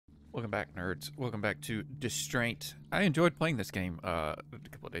Welcome back, nerds. Welcome back to Distraint. I enjoyed playing this game a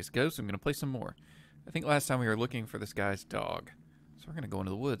couple of days ago, so I'm going to play some more. I think last time we were looking for this guy's dog. So we're going to go into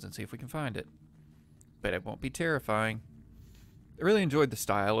the woods and see if we can find it. But it won't be terrifying. I really enjoyed the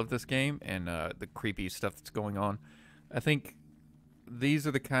style of this game and the creepy stuff that's going on. I think these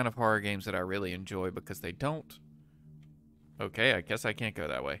are the kind of horror games that I really enjoy because they don't... Okay, I guess I can't go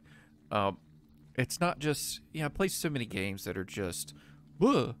that way. It's not just... I play so many games that are just...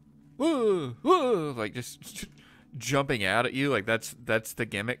 Whoa! Whoa, whoa, like just jumping out at you, like that's the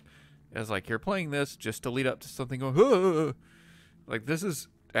gimmick. It's like you're playing this just to lead up to something going, whoa. Like this is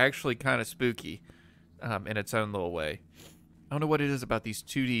actually kind of spooky in its own little way. I don't know what it is about these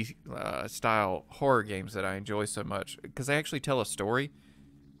 2D style horror games that I enjoy so much because they actually tell a story.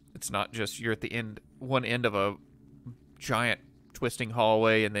 It's not just you're at the end, one end of a giant twisting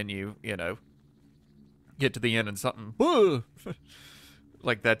hallway, and then you know, get to the end and something, whoa.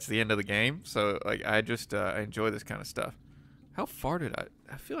 Like that's the end of the game. So like I just I enjoy this kind of stuff. How far did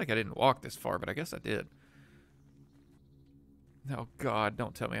I feel like I didn't walk this far, but I guess I did. Oh god,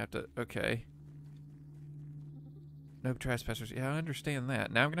 don't tell me I have to... Okay. No trespassers. Yeah, I understand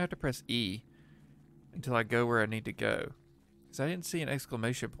that. Now I'm gonna have to press E until I go where I need to go. Because I didn't see an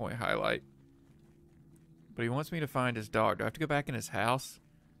exclamation point highlight. But he wants me to find his dog. Do I have to go back in his house?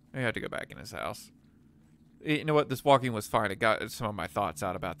 Maybe I have to go back in his house. You know what? This walking was fine. It got some of my thoughts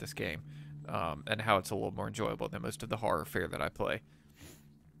out about this game and how it's a little more enjoyable than most of the horror fare that I play.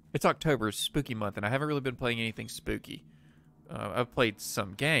 It's October, spooky month, and I haven't really been playing anything spooky. I've played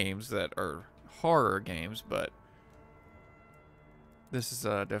some games that are horror games, but this is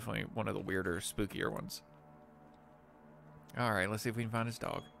definitely one of the weirder, spookier ones. Alright, let's see if we can find his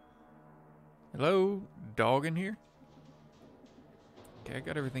dog. Hello? Dog in here? Okay, I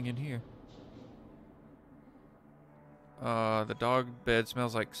got everything in here. The dog bed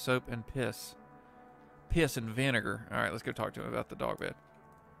smells like soap and piss. Piss and vinegar. Alright, let's go talk to him about the dog bed.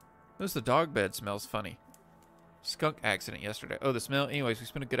 Notice the dog bed smells funny. Skunk accident yesterday. Oh, the smell? Anyways, we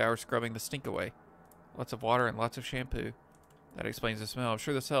spent a good hour scrubbing the stink away. Lots of water and lots of shampoo. That explains the smell. I'm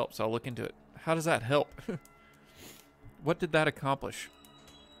sure this helps. I'll look into it. How does that help? What did that accomplish?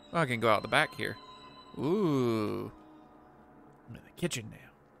 Well, I can go out the back here. Ooh. I'm in the kitchen now.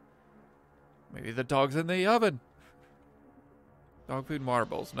 Maybe the dog's in the oven. Dog food and water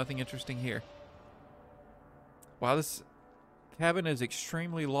bowls. Nothing interesting here. Wow, this cabin is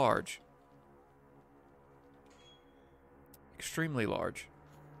extremely large. Extremely large.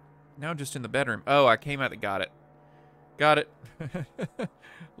 Now just in the bedroom. Oh, I came out and got it. Got it.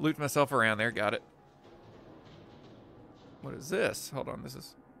 Looped myself around there. Got it. What is this? Hold on. This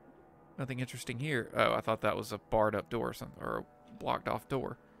is nothing interesting here. Oh, I thought that was a barred up door or something. Or a blocked off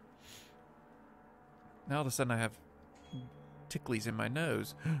door. Now all of a sudden I have... ticklies in my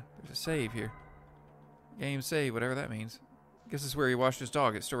nose. There's a save here. Game save, whatever that means. Guess this is where he washed his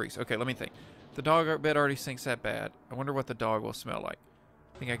dog at Stories. Okay, let me think. The dog bed already stinks that bad. I wonder what the dog will smell like.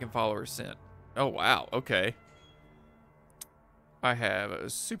 I think I can follow her scent. Oh, wow. Okay. I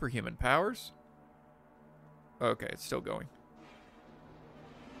have superhuman powers. Okay, it's still going.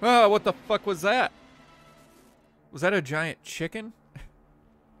 Oh, what the fuck was that? Was that a giant chicken?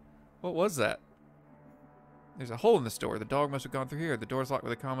 What was that? There's a hole in this door. The dog must have gone through here. The door's locked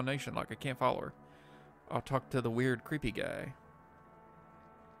with a combination lock. I can't follow her. I'll talk to the weird, creepy guy.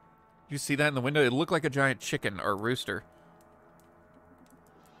 Did you see that in the window? It looked like a giant chicken or rooster.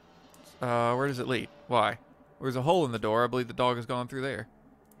 Where does it lead? Why? There's a hole in the door. I believe the dog has gone through there.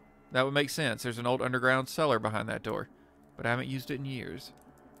 That would make sense. There's an old underground cellar behind that door. But I haven't used it in years.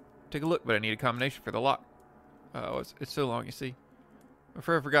 Take a look, but I need a combination for the lock. Oh, it's so long, you see. I'm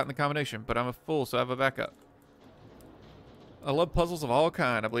afraid I've forgotten the combination, but I'm a fool, so I have a backup. I love puzzles of all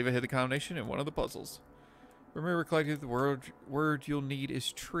kind. I believe I hit the combination in one of the puzzles. Remember, collecting the word you'll need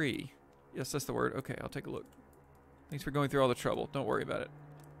is tree. Yes, that's the word. Okay, I'll take a look. Thanks for going through all the trouble. Don't worry about it.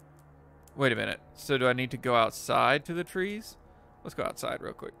 Wait a minute. So do I need to go outside to the trees? Let's go outside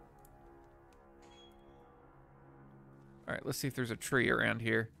real quick. Alright, let's see if there's a tree around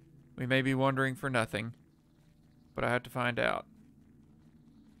here. We may be wandering for nothing, but I have to find out.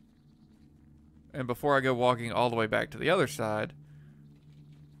 And before I go walking all the way back to the other side,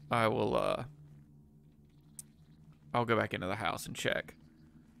 I will, I'll go back into the house and check.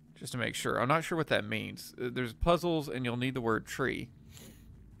 Just to make sure. I'm not sure what that means. There's puzzles, and you'll need the word tree.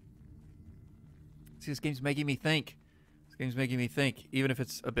 See, this game's making me think. This game's making me think. Even if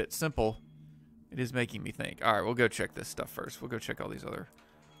it's a bit simple, it is making me think. Alright, we'll go check this stuff first. We'll go check all these other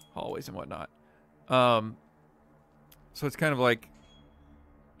hallways and whatnot. So it's kind of like...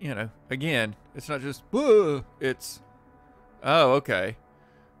 You know, again, it's not just, whoa, it's, oh, okay.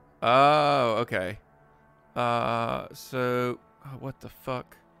 Oh, okay. So, oh, what the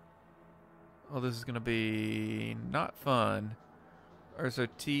fuck? Oh, this is gonna be not fun. Or so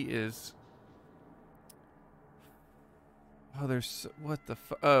T is. Oh, there's what the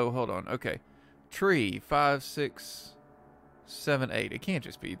fuck? Oh, hold on. Okay, tree 5, 6, 7, 8. It can't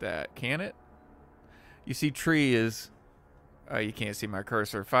just be that, can it? You see, tree is. You can't see my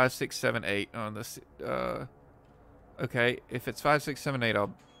cursor. 5, 6, 7, 8 on this. Okay, if it's 5, 6, 7, 8,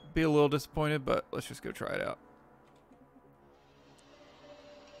 I'll be a little disappointed, but let's just go try it out.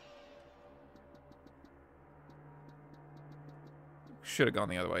 Should have gone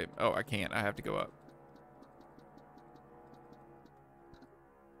the other way. Oh, I can't. I have to go up.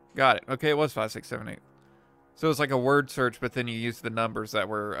 Got it. Okay, it was 5, 6, 7, 8. So it's like a word search, but then you use the numbers that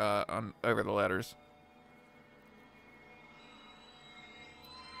were on over the letters.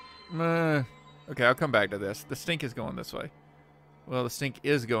 Okay, I'll come back to this. The stink is going this way. Well, the stink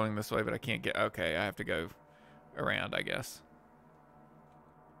is going this way, but I can't get... Okay, I have to go around, I guess.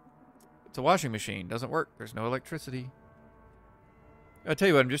 It's a washing machine. Doesn't work. There's no electricity. I'll tell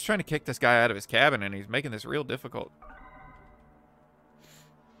you what, I'm just trying to kick this guy out of his cabin, and he's making this real difficult.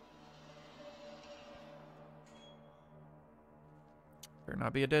 Better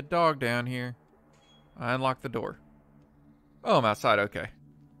not be a dead dog down here. I unlocked the door. Oh, I'm outside. Okay.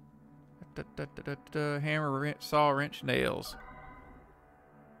 Hammer, wrench, saw, wrench, nails.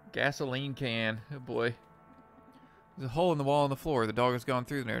 Gasoline can. Oh, boy. There's a hole in the wall on the floor. The dog has gone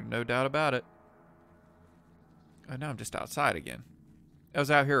through there. No doubt about it. Oh, now I'm just outside again. I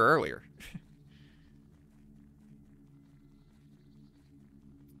was out here earlier.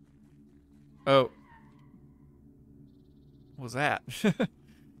 Oh. What was that?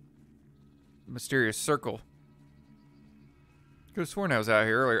 Mysterious circle. Could have sworn I was out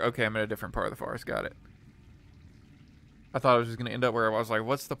here earlier. Okay, I'm in a different part of the forest. Got it. I thought I was just going to end up where I was like,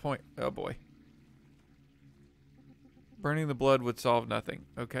 what's the point? Oh, boy. Burning the blood would solve nothing.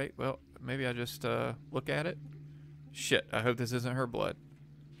 Okay, well, maybe I just look at it. Shit, I hope this isn't her blood.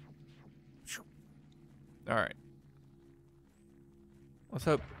 Alright. Let's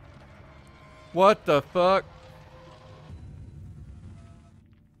hope. What the fuck?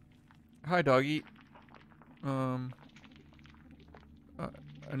 Hi, doggy. I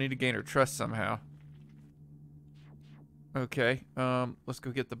need to gain her trust somehow. Okay, let's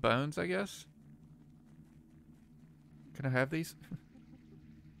go get the bones, I guess. Can I have these?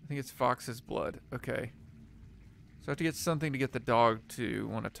 I think it's Fox's blood. Okay. So I have to get something to get the dog to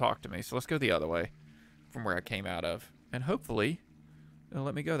want to talk to me. So let's go the other way from where I came out of. And hopefully, it'll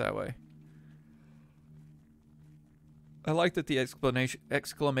let me go that way. I like that the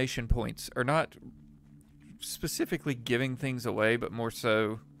exclamation points are not specifically giving things away, but more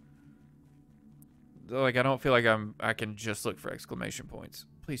so... Like, I don't feel like I can just look for exclamation points.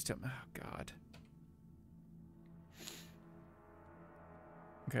 Please tell me. Oh, God.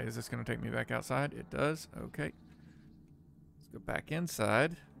 Okay, is this going to take me back outside? It does. Okay. Let's go back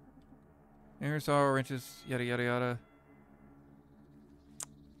inside. There's our wrenches, yada, yada, yada.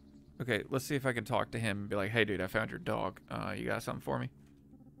 Okay, let's see if I can talk to him and be like, hey, dude, I found your dog. You got something for me?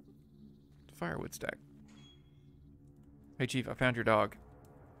 Firewood stack. Hey, Chief, I found your dog.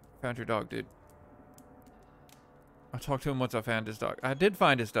 Found your dog, dude. I'll talk to him once I found his dog. I did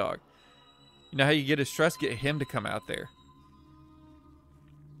find his dog. You know how you get his trust? Get him to come out there.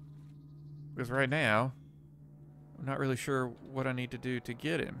 Because right now, I'm not really sure what I need to do to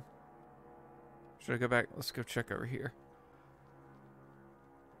get him. Should I go back? Let's go check over here.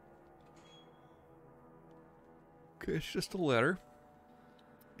 Okay, it's just a letter.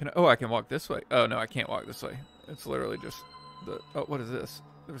 Oh, I can walk this way. Oh, no, I can't walk this way. It's literally just the... Oh, what is this?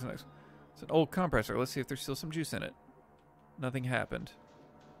 There was an... It's an old compressor. Let's see if there's still some juice in it. Nothing happened.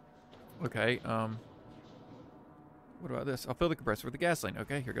 Okay, what about this? I'll fill the compressor with the gasoline.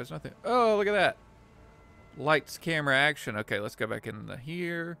 Okay, here goes nothing. Oh, look at that. Lights, camera, action. Okay, let's go back in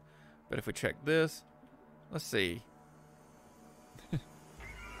here. But if we check this, let's see.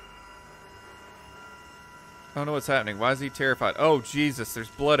 I don't know what's happening. Why is he terrified? Oh, Jesus, there's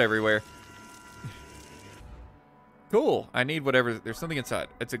blood everywhere. Cool. I need whatever. There's something inside.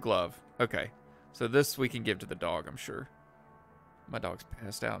 It's a glove. Okay. So this we can give to the dog, I'm sure. My dog's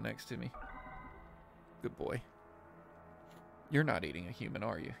passed out next to me. Good boy. You're not eating a human,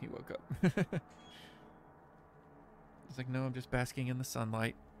 are you? He woke up. He's like, no, I'm just basking in the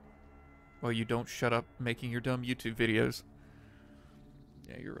sunlight. Well, you don't shut up making your dumb YouTube videos.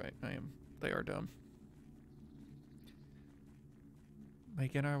 Yeah, you're right. I am. They are dumb.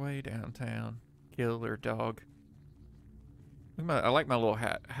 Making our way downtown. Killer dog. I like my little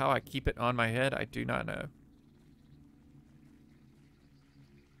hat. How I keep it on my head, I do not know.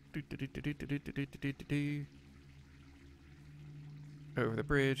 Over the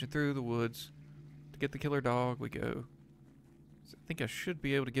bridge and through the woods. To get the killer dog, we go. So I think I should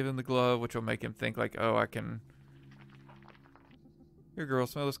be able to give him the glove, which will make him think like, oh, I can... Here, girl,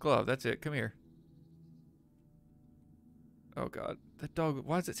 smell this glove. That's it. Come here. Oh, God. That dog,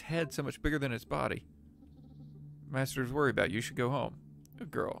 why is its head so much bigger than its body? Master's worried about you. You should go home.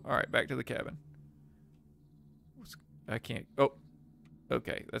 Good girl. All right, back to the cabin. I can't... Oh.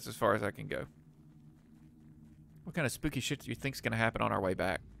 Okay, that's as far as I can go. What kind of spooky shit do you think's gonna happen on our way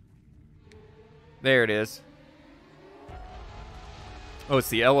back? There it is. Oh, it's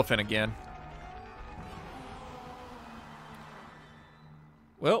the elephant again.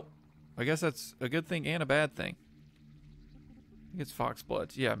 Well, I guess that's a good thing and a bad thing. I think it's fox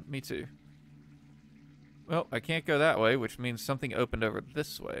blood. Yeah, me too. Well, I can't go that way, which means something opened over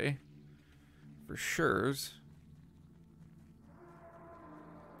this way. For sure's.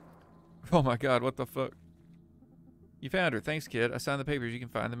 Oh my god, what the fuck? You found her. Thanks, kid. I signed the papers. You can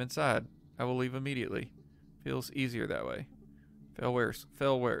find them inside. I will leave immediately. Feels easier that way. Farewell,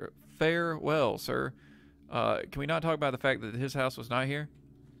 sir. Can we not talk about the fact that his house was not here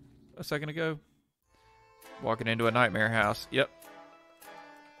a second ago? Walking into a nightmare house. Yep.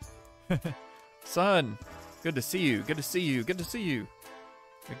 Son, good to see you. Good to see you. Good to see you.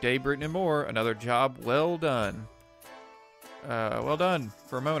 McDade, Britton, and more. Another job well done. Well done.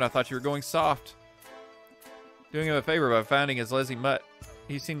 For a moment, I thought you were going soft. Doing him a favor by finding his lazy mutt.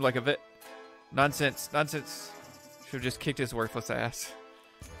 He seemed like a bit... Nonsense. Nonsense. Should have just kicked his worthless ass.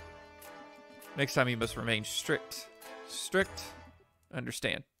 Next time you must remain strict. Strict?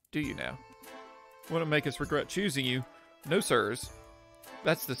 Understand. Do you now? Want to make us regret choosing you? No, sirs.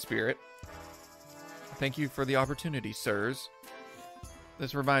 That's the spirit. Thank you for the opportunity, sirs.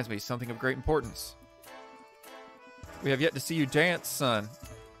 This reminds me, something of great importance. We have yet to see you dance, son.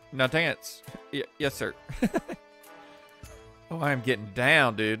 Now dance. Yes, sir. Oh, I am getting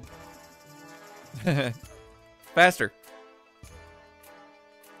down, dude. Faster.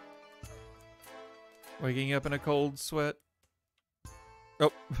 Waking up in a cold sweat.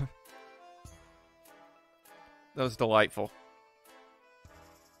 Oh. That was delightful.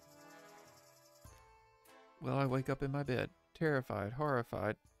 Well, I wake up in my bed, terrified,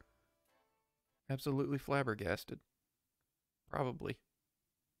 horrified, absolutely flabbergasted. Probably.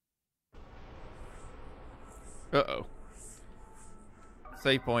 Uh-oh.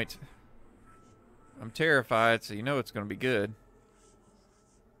 Save point. I'm terrified, so you know it's going to be good.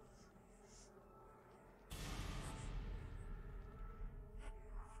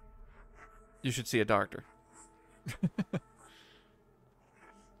 You should see a doctor.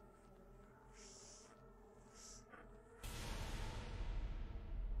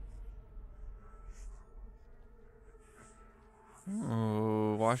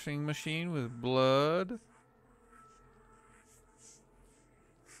 Oh, washing machine with blood.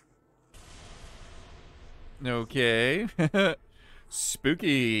 Okay.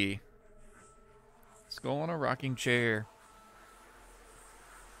 Spooky. Let's go on a rocking chair.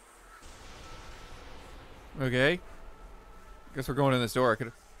 Okay. Guess we're going in this door. I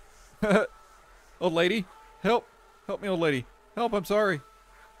could. Old lady, help! Help me, old lady! Help! I'm sorry.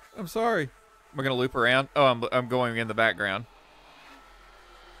 I'm sorry. Am I gonna loop around? Oh, I'm going in the background.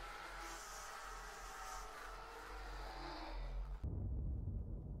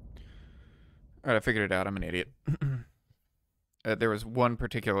 Alright, I figured it out. I'm an idiot. There was one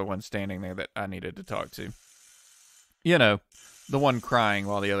particular one standing there that I needed to talk to. You know, the one crying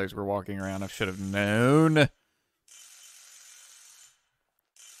while the others were walking around. I should have known.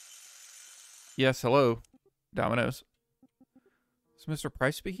 Yes, hello. Domino's. Is Mr.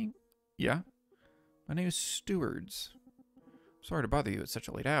 Price speaking? Yeah? My name is Stewards. Sorry to bother you at such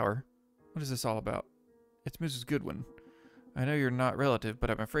a late hour. What is this all about? It's Mrs. Goodwin. I know you're not relative, but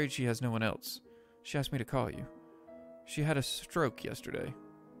I'm afraid she has no one else. She asked me to call you. She had a stroke yesterday.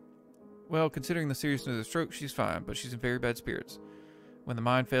 Well, considering the seriousness of the stroke, she's fine, but she's in very bad spirits. When the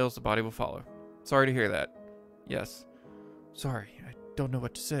mind fails, the body will follow. Sorry to hear that. Yes. Sorry, I don't know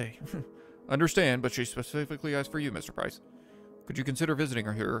what to say. Understand, but she specifically asked for you, Mr. Price. Could you consider visiting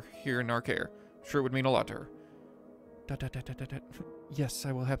her here in our care? Sure it would mean a lot to her. Yes,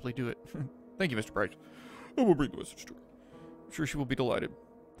 I will happily do it. Thank you, Mr. Price. I will bring the message to her. I'm sure she will be delighted.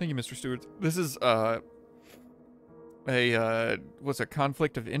 Thank you, Mr. Stewart. This is, what's a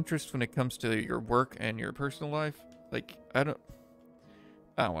conflict of interest when it comes to your work and your personal life? Like, I don't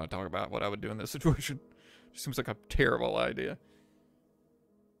want to talk about what I would do in this situation. It seems like a terrible idea.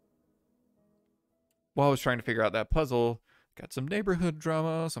 While I was trying to figure out that puzzle, got some neighborhood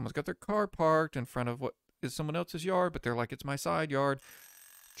drama. Someone's got their car parked in front of what is someone else's yard, but they're like, it's my side yard.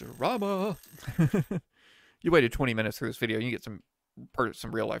 Drama. You waited 20 minutes for this video. You get some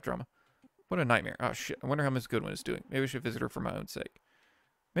real life drama. What a nightmare. Oh, shit. I wonder how Miss Goodwin is doing. Maybe we should visit her for my own sake.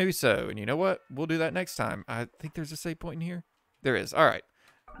 Maybe so. And you know what? We'll do that next time. I think there's a save point in here. There is. All right.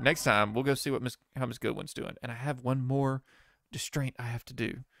 Next time, we'll go see how Miss Goodwin's doing. And I have one more distraint I have to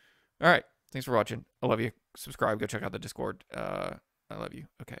do. All right. Thanks for watching. I love you. Subscribe. Go check out the Discord. I love you.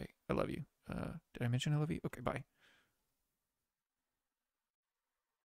 Okay. I love you. Did I mention I love you? Okay. Bye.